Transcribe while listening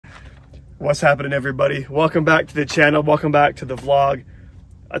What's happening, everybody? Welcome back to the channel. Welcome back to the vlog.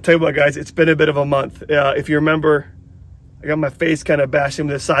 I'll tell you what, guys, it's been a bit of a month. If you remember, I got my face kind of bashed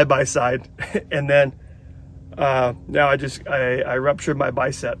into the side by side, and then now I ruptured my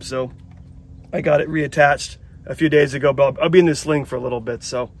bicep, so I got it reattached a few days ago. But I'll be in this sling for a little bit,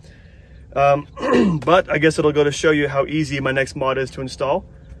 so but I guess it'll go to show you how easy my next mod is to install,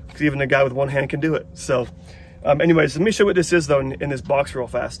 because even a guy with one hand can do it. So anyways, let me show you what this is though in this box real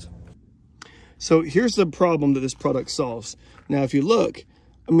fast. So here's the problem that this product solves. Now, if you look,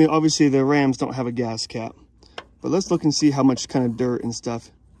 I mean, obviously the Rams don't have a gas cap, but let's look and see how much kind of dirt and stuff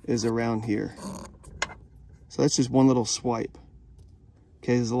is around here. So that's just one little swipe.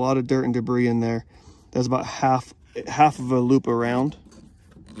 Okay, there's a lot of dirt and debris in there. That's about half of a loop around.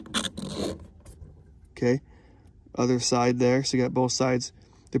 Okay, other side there. So you got both sides.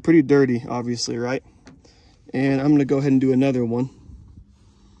 They're pretty dirty, obviously, right? And I'm gonna go ahead and do another one,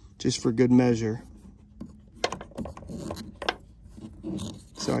 just for good measure.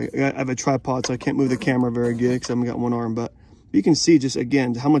 Sorry, I have a tripod, so I can't move the camera very good because I haven't got one arm, but you can see just,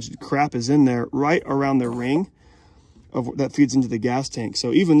 again, how much crap is in there right around the ring that feeds into the gas tank.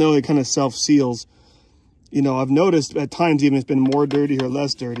 So even though it kind of self-seals, you know, I've noticed at times even it's been more dirty or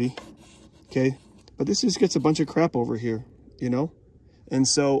less dirty, okay? But this just gets a bunch of crap over here, you know? And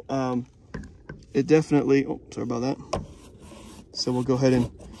so it definitely, oh, sorry about that. So we'll go ahead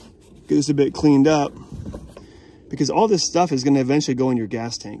and get this a bit cleaned up, because all this stuff is going to eventually go in your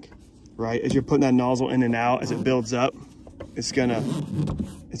gas tank, right? As you're putting that nozzle in and out, as it builds up, it's gonna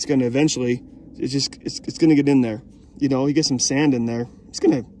eventually, it's gonna get in there. You know, you get some sand in there, it's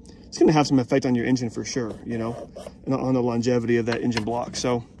gonna have some effect on your engine for sure, you know, and on the longevity of that engine block.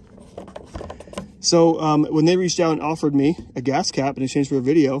 So when they reached out and offered me a gas cap in exchange for a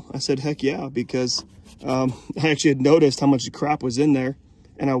video, I said, heck yeah, because I actually had noticed how much crap was in there,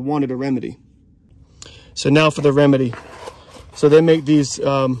 and I wanted a remedy. So now for the remedy. So they make these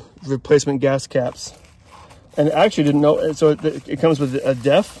replacement gas caps, and I actually didn't know. So it comes with a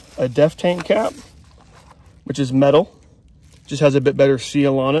def tank cap, which is metal. Just has a bit better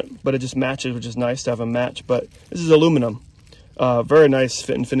seal on it, but it just matches, which is nice to have a match. But this is aluminum, very nice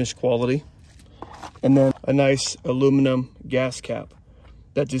fit and finish quality. And then a nice aluminum gas cap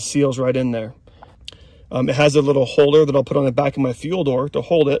that just seals right in there. It has a little holder that I'll put on the back of my fuel door to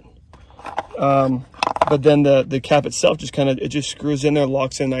hold it. But then the cap itself just screws in there,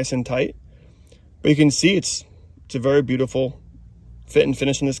 locks in nice and tight. But you can see it's a very beautiful fit and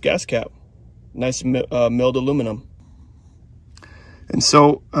finish in this gas cap. Nice milled aluminum. And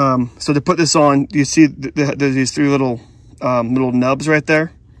so to put this on, you see there's these three little nubs right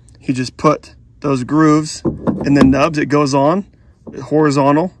there. You just put those grooves in the nubs. It goes on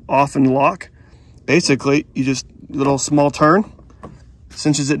horizontal, off and lock. Basically, you just little small turn,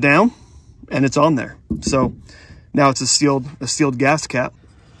 cinches it down, and it's on there. So now it's a sealed gas cap.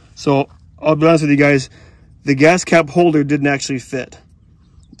 So I'll be honest with you guys, the gas cap holder didn't actually fit.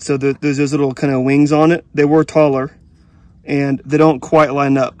 So there's those little kind of wings on it. They were taller, and they don't quite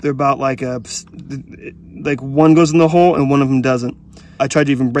line up. They're about like one goes in the hole and one of them doesn't. I tried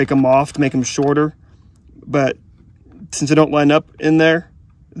to even break them off to make them shorter, but since they don't line up in there,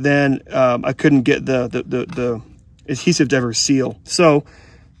 then I couldn't get the adhesive to ever seal. So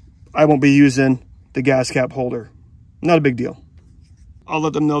I won't be using the gas cap holder. Not a big deal. I'll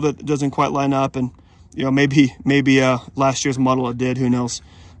let them know that it doesn't quite line up, and you know, maybe last year's model it did. Who knows?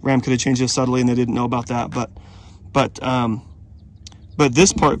 Ram could have changed it subtly and they didn't know about that. But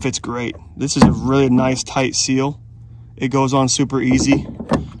this part fits great. This is a really nice tight seal. It goes on super easy,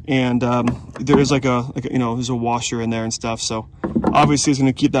 and there is like a you know, there's a washer in there and stuff. So obviously it's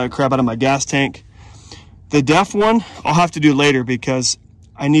going to keep that crap out of my gas tank. The def one I'll have to do later, because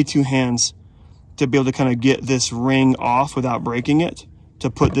I need two hands to be able to kind of get this ring off without breaking it, to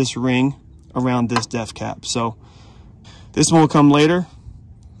put this ring around this def cap. So this one will come later,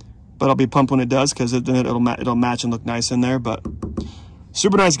 but I'll be pumped when it does, because then it'll match and look nice in there. But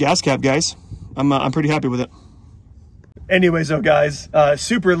super nice gas cap, guys. I'm pretty happy with it. Anyways, though, guys,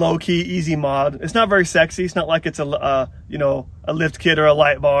 super low-key, easy mod. It's not very sexy. It's not like it's you know, a lift kit or a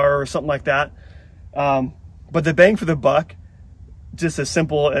light bar or something like that. But the bang for the buck, just as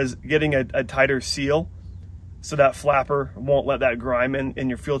simple as getting a tighter seal so that flapper won't let that grime in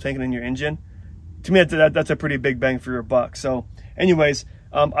your fuel tank and in your engine. To me, that's a pretty big bang for your buck. So anyways,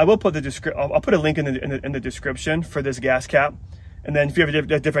 I will put I'll put a link in the description for this gas cap. And then if you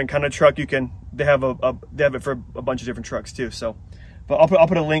have a different kind of truck, they have it for a bunch of different trucks too. So, but I'll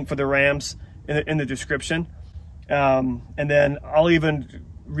put a link for the Rams in the description. And then I'll even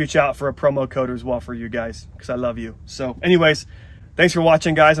reach out for a promo code as well for you guys, because I love you. So anyways, Thanks for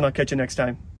watching, guys, and I'll catch you next time.